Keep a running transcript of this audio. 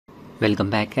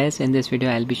Welcome back guys. In this video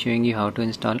I'll be showing you how to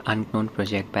install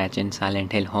Unknownproject Patch in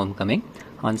Silent Hill Homecoming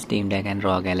on Steam Deck and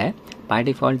Rog Ally. By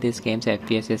default this game's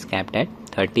FPS is capped at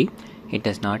 30. It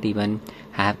does not even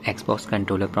have Xbox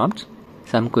controller prompts.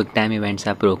 Some QuickTime events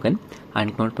are broken.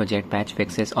 Unknownproject Patch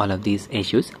fixes all of these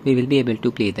issues. We will be able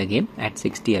to play the game at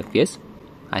 60 FPS.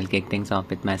 I'll kick things off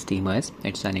with my SteamOS.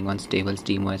 It's running on stable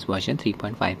SteamOS version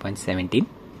 3.5.17.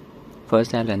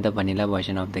 First I'll run the vanilla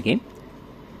version of the game.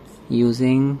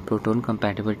 Using Proton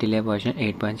compatibility layer version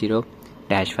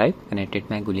 8.0-5, connected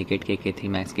my GuliKit KK3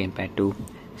 Max gamepad to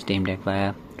Steam Deck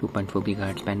via 2.4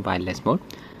 GHz band wireless mode.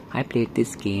 I played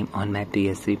this game on my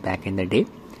PS3 back in the day.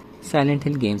 Silent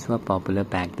Hill games were popular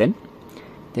back then.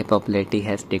 Their popularity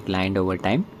has declined over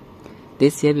time.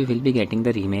 This year we will be getting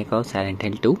the remake of Silent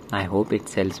Hill 2. I hope it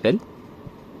sells well.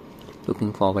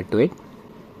 Looking forward to it.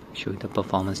 Show you the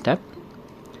performance tab.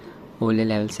 Overlay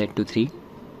level set to 3.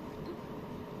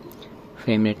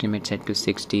 Frame rate limit set to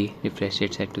 60, refresh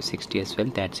rate set to 60 as well.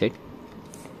 That's it.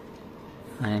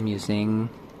 I am using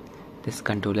this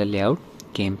controller layout,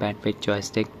 gamepad with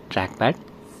joystick trackpad.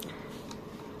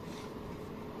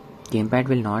 Gamepad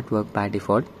will not work by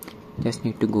default. Just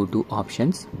need to go to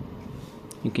options.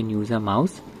 You can use a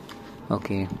mouse.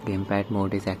 Okay, gamepad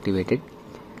mode is activated.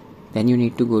 Then you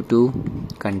need to go to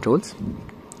controls.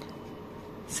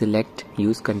 Select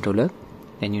use controller.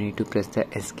 Then you need to press the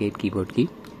escape keyboard key.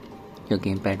 Your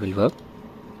gamepad will work.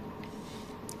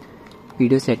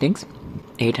 Video settings,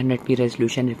 800p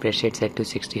resolution, refresh rate set to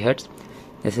 60 Hz.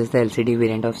 This is the LCD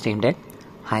variant of Steam Deck.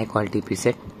 High quality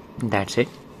preset. That's it.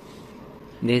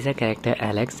 There is a character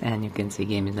Alex and you can see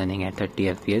game is running at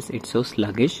 30 FPS. It's so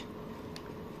sluggish.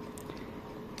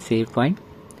 Save point.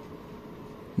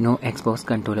 No Xbox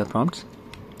controller prompts.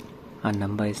 A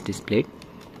number is displayed.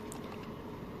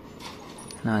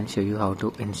 Now I'll show you how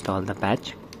to install the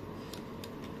patch.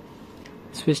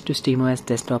 Switch to SteamOS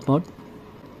desktop mode.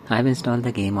 I have installed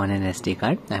the game on an SD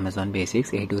card, Amazon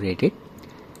Basics A2 rated.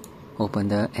 Open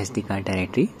the SD card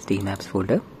directory, steamapps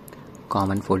folder,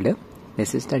 common folder.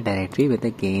 This is the directory where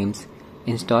the game's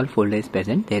install folder is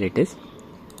present. There it is.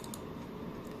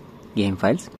 Game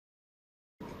files.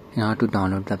 In order to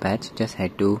download the patch, just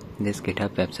head to this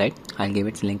GitHub website. I'll give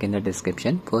its link in the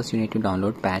description. First you need to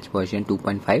download patch version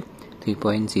 2.5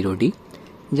 3.0D.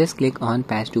 Just click on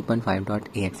patch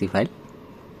 2.5.exe file.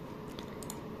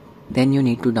 Then you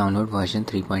need to download version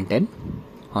 3.10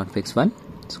 hotfix 1.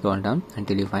 Scroll down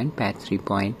until you find patch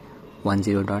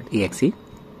 3.10.exe.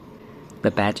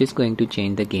 The patch is going to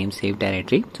change the game save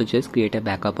directory, so just create a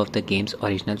backup of the game's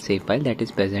original save file that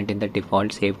is present in the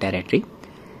default save directory.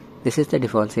 This is the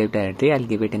default save directory. I'll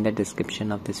give it in the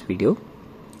description of this video.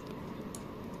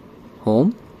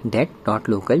 Home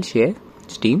deck.local share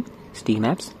steam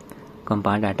steamapps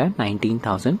compatdata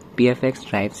 19,000 pfx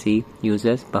drive C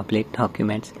users public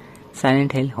documents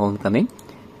Silent Hill Homecoming.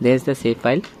 There's the save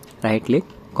file. Right click,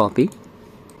 copy,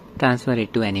 transfer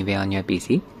it to anywhere on your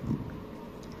PC.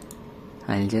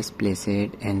 I'll just place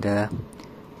it in the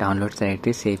downloads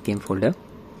directory save game folder.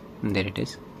 And there it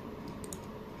is.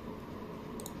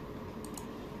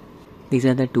 These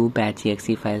are the two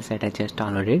patch.exe files that I just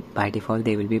downloaded. By default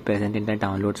they will be present in the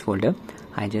downloads folder.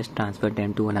 I just transferred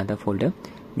them to another folder.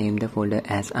 Name the folder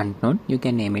as unknown. You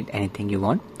can name it anything you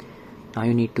want. Now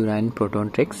you need to run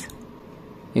Proton Tricks.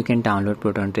 You can download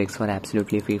Proton Tricks for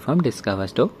absolutely free from Discover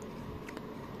Store.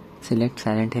 Select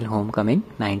Silent Hill Homecoming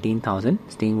 19,000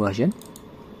 Steam version.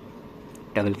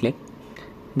 Double click.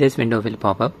 This window will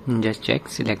pop up. Just check.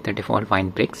 Select the default Wine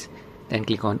Bricks. Then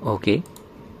click on OK.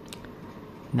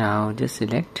 Now just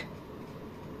select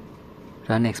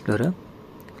Run Explorer.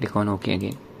 Click on OK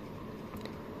again.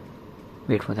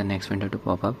 Wait for the next window to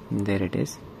pop up. There it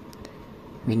is.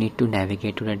 We need to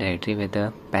navigate to the directory where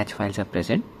the patch files are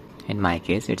present. In my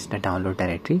case it's the download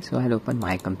directory, so I'll open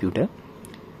my computer.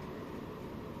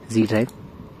 Z drive,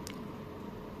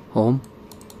 home,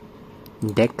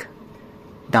 deck,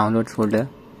 downloads folder,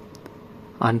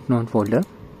 unknown folder.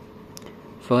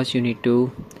 First you need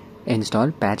to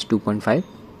install patch 2.5.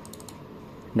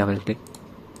 Double click.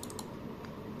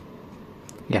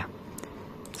 Yeah.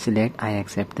 Select I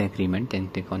accept the agreement, then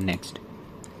click on next.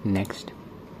 Next.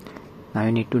 Now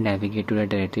you need to navigate to the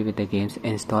directory where the game's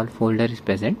install folder is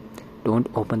present. Don't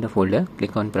open the folder,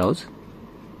 click on browse.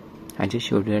 I just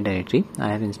showed you the directory. I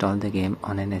have installed the game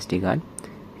on an SD card.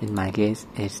 In my case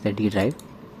it's the D drive.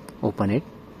 Open it.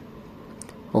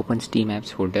 Open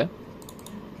steamapps folder.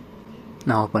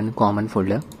 Now open common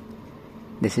folder.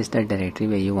 This is the directory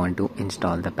where you want to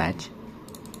install the patch.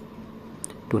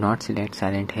 Do not select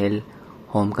Silent Hill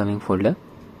Homecoming folder.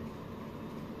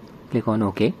 Click on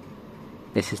OK.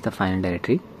 This is the final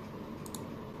directory.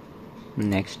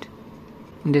 Next.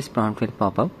 This prompt will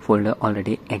pop up. Folder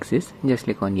already exists. Just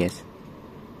click on yes.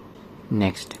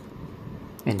 Next.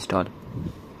 Install.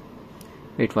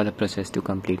 Wait for the process to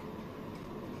complete.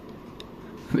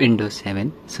 Windows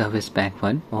 7 Service Pack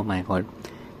 1. Oh my god.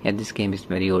 Yeah, this game is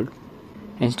very old.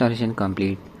 Installation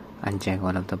complete. Uncheck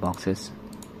all of the boxes.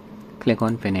 Click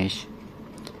on finish.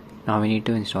 Now we need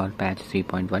to install patch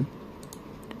 3.1.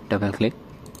 Double click.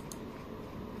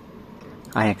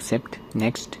 I accept.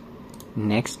 Next.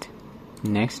 Next.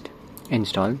 Next.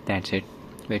 Install. That's it.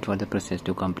 Wait for the process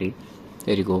to complete.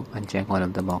 There you go. Uncheck all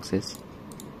of the boxes.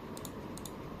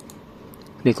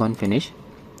 Click on finish.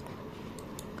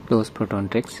 Close Proton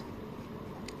Tricks.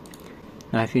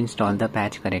 Now if you install the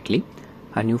patch correctly,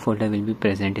 a new folder will be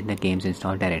present in the game's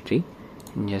install directory.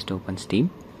 Just open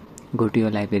Steam. Go to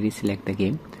your library, select the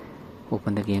game.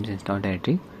 Open the game's install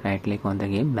directory. Right click on the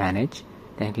game, manage.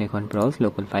 Then click on browse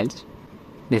local files.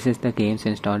 This is the game's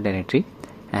install directory.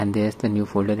 And there's the new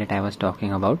folder that I was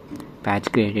talking about.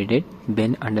 Patch created it,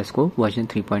 bin_version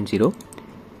 3.0.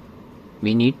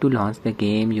 We need to launch the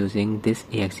game using this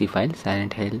exe file,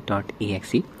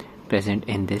 silenthell.exe, present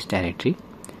in this directory.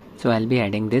 So I'll be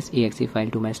adding this exe file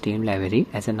to my Steam library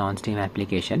as a non-Steam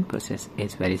application. Process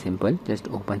is very simple. Just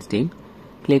open Steam,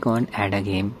 click on add a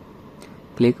game,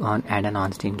 click on add a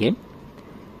non-Steam game,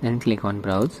 then click on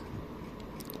browse.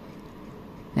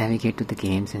 Navigate to the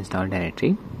game's install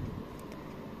directory,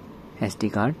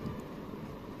 SD card,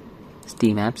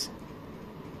 steamapps,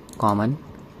 common,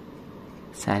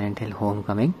 Silent Hill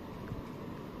Homecoming.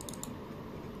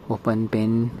 Open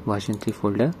bin version 3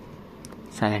 folder,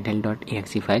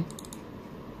 silenthell.exe file.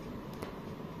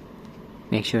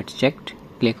 Make sure it's checked.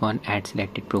 Click on add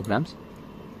selected programs.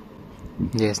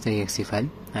 There's the exe file,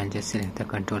 and just select the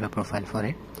controller profile for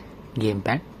it.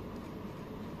 Gamepad.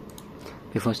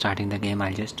 Before starting the game,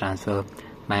 I'll just transfer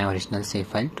my original save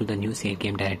file to the new save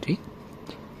game directory.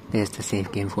 There's the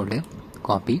save game folder.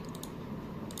 Copy.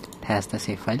 It has the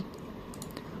save file.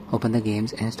 Open the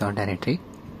game's install directory.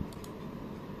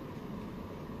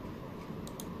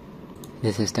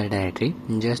 This is the directory.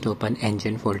 Just open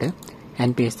engine folder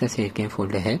and paste the save game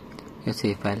folder here. Your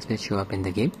save files will show up in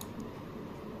the game.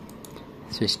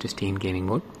 Switch to Steam gaming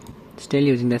mode. Still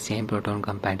using the same Proton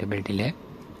compatibility layer.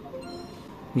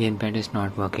 Gamepad is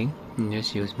not working.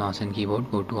 Just use mouse and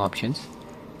keyboard. Go to options,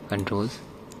 controls,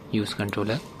 use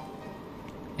controller,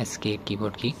 escape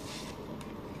keyboard key.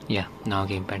 Yeah, now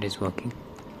gamepad is working.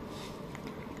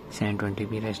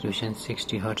 720p resolution,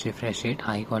 60Hz refresh rate,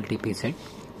 high quality preset.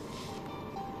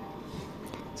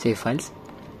 Save files.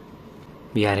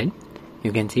 We are in.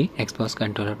 You can see Xbox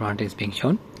controller prompt is being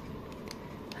shown.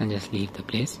 And just leave the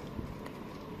place.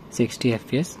 60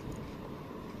 FPS.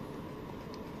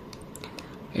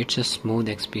 It's a smooth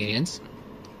experience.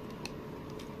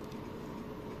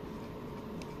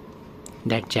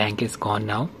 That jank is gone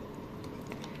now.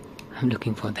 I'm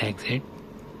looking for the exit.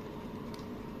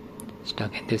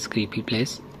 Stuck in this creepy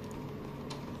place.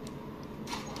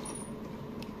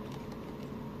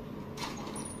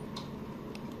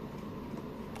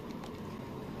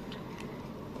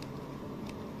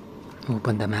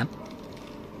 Open the map.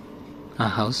 Our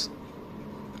house.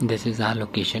 This is our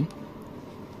location.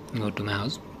 Go to my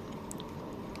house.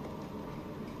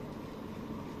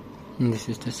 And this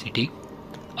is the city.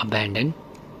 Abandoned.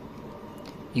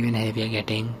 Even here we are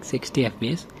getting 60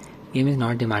 FPS. Game is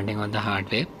not demanding on the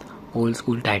hardware. Old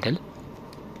school title.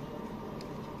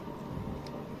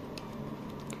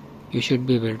 You should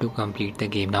be able to complete the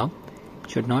game now.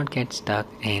 Should not get stuck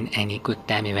in any quick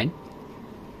time event.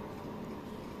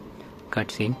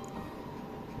 Cutscene.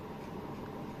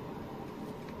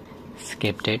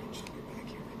 Skipped it.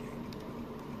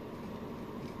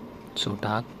 So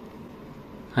dark.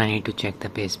 I need to check the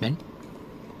basement.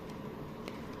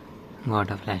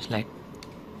 Got a flashlight.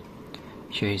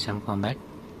 Show you some combat.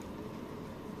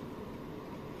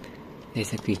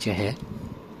 There's a creature here.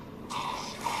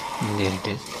 And there it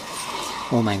is.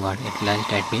 Oh my god, it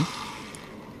lunged at me.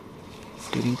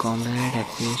 During combat,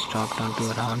 FPS dropped down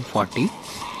to around 40.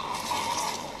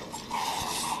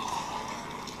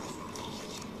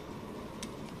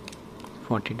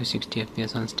 To 60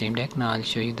 FPS on Steam Deck. Now I'll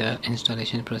show you the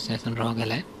installation process on Rog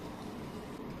Ally.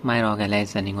 My Rog Ally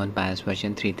is running on BIOS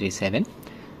version 337.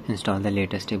 Install the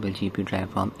latest stable GPU drive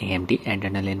from AMD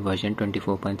Adrenaline version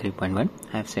 24.3.1.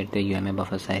 I have set the UMA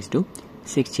buffer size to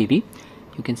 6 GB.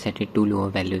 You can set it to lower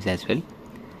values as well.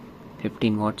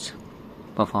 15 watts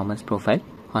performance profile.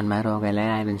 On my Rog Ally,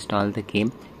 I have installed the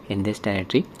game in this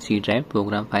directory: C drive,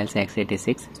 program files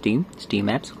x86, Steam,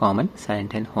 steamapps, common,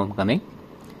 Silent Hill Homecoming.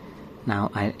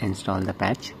 Now I'll install the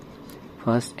patch.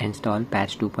 First install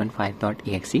patch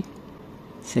 2.5.exe.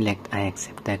 Select I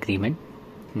accept the agreement.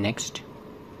 Next.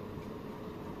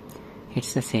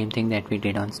 It's the same thing that we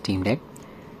did on Steam Deck.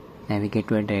 Navigate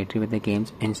to a directory where the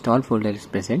game's install folder is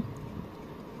present.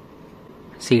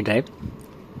 C drive,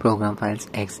 program files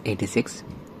x86.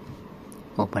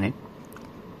 Open it.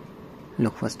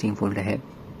 Look for Steam folder here.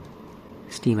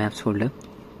 Steam apps folder.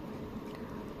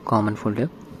 Common folder.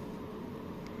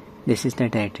 This is the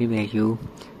directory where you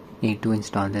need to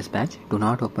install this patch. Do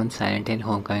not open Silent Hill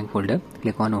Homecoming folder.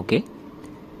 Click on OK.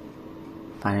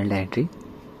 Final directory.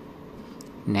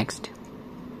 Next.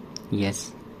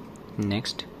 Yes.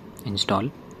 Next.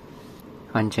 Install.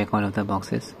 Uncheck all of the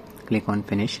boxes. Click on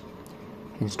Finish.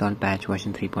 Install patch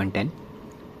version 3.10.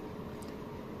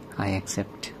 I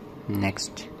accept.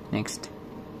 Next. Next.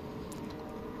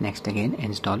 Next again.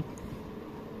 Install.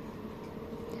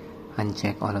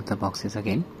 Uncheck all of the boxes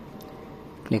again.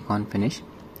 Click on Finish.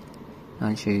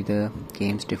 I'll show you the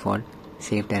game's default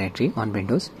save directory on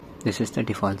Windows. This is the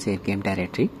default save game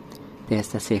directory. There's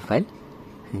the save file.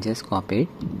 And just copy it.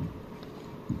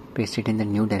 Paste it in the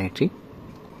new directory.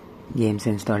 Games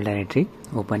install directory.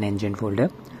 Open engine folder.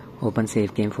 Open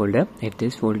save game folder. If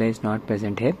this folder is not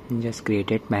present here, just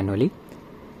create it manually.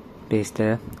 Paste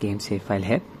the game save file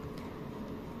here.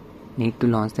 Need to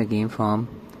launch the game from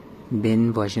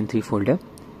bin version 3 folder.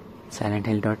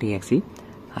 silenthill.exe.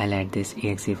 I'll add this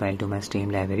exe file to my Steam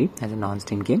library as a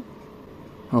non-Steam game.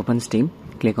 Open Steam.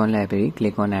 Click on library.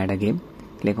 Click on add a game.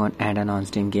 Click on add a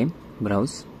non-Steam game.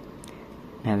 Browse.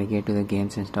 Navigate to the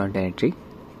games installed directory.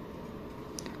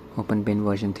 Open bin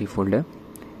version 3 folder.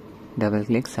 Double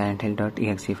click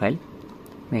silenthill.exe file.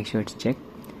 Make sure it's checked.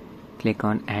 Click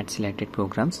on add selected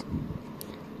programs.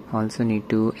 Also need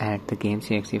to add the game's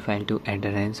exe file to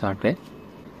Adrenaline software.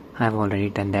 I've already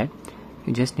done that.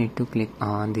 You just need to click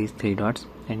on these 3 dots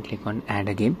and click on add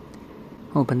a game.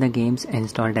 Open the game's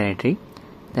install directory.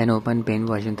 Then open bin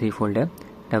version 3 folder.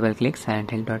 Double click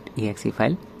silenthill.exe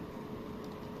file.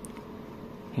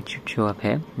 It should show up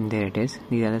here. There it is.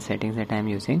 These are the settings that I am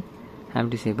using. I have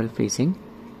disabled freezing.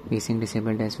 Freezing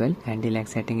disabled as well. Anti-lag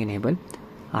setting enable.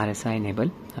 RSI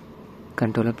enable.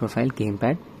 Controller profile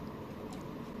gamepad.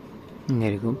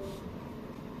 There you go.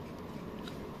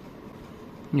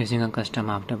 Using a custom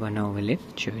afterburner overlay,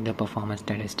 showing the performance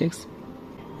statistics.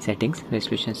 Settings,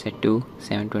 resolution set to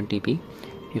 720p.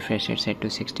 Refresh rate set to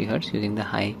 60Hz using the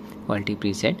high quality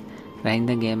preset. Running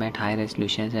the game at high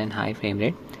resolutions and high frame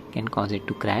rate can cause it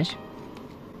to crash.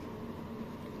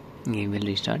 Game will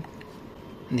restart.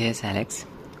 There's Alex.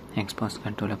 Expose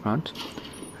controller prompts.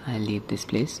 I'll leave this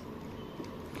place.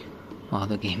 Wow,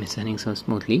 the game is running so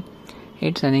smoothly.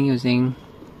 It's running using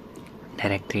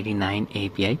Direct3D 9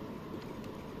 API.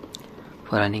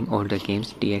 For running older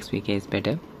games, DXVK is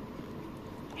better.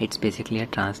 It's basically a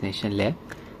translation layer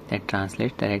that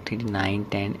translates Direct3D 9,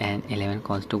 10 and 11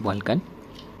 calls to Vulkan.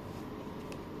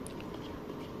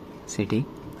 City,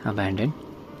 abandoned.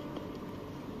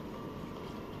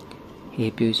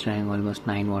 APU is drawing almost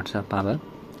 9 watts of power.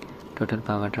 Total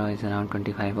power draw is around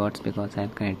 25 watts because I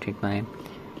have connected my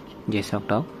JSAUX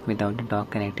dock. Without the dock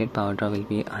connected, power draw will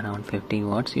be around 15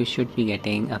 watts. You should be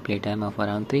getting a playtime of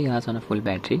around 3 hours on a full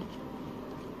battery.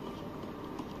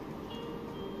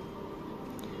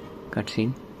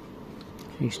 Cutscene.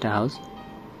 Reach the house.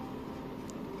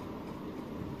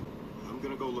 I'm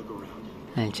gonna go look around.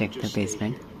 I'll check the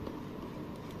basement.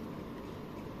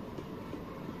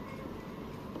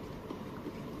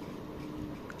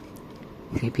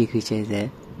 Creepy creature is there.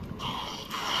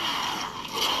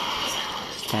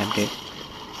 Stabbed it.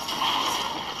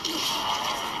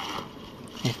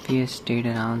 FPS stayed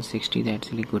around 60.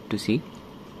 That's really good to see.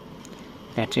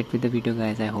 That's it with the video,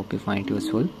 guys. I hope you find it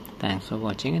useful. Thanks for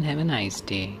watching and have a nice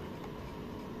day.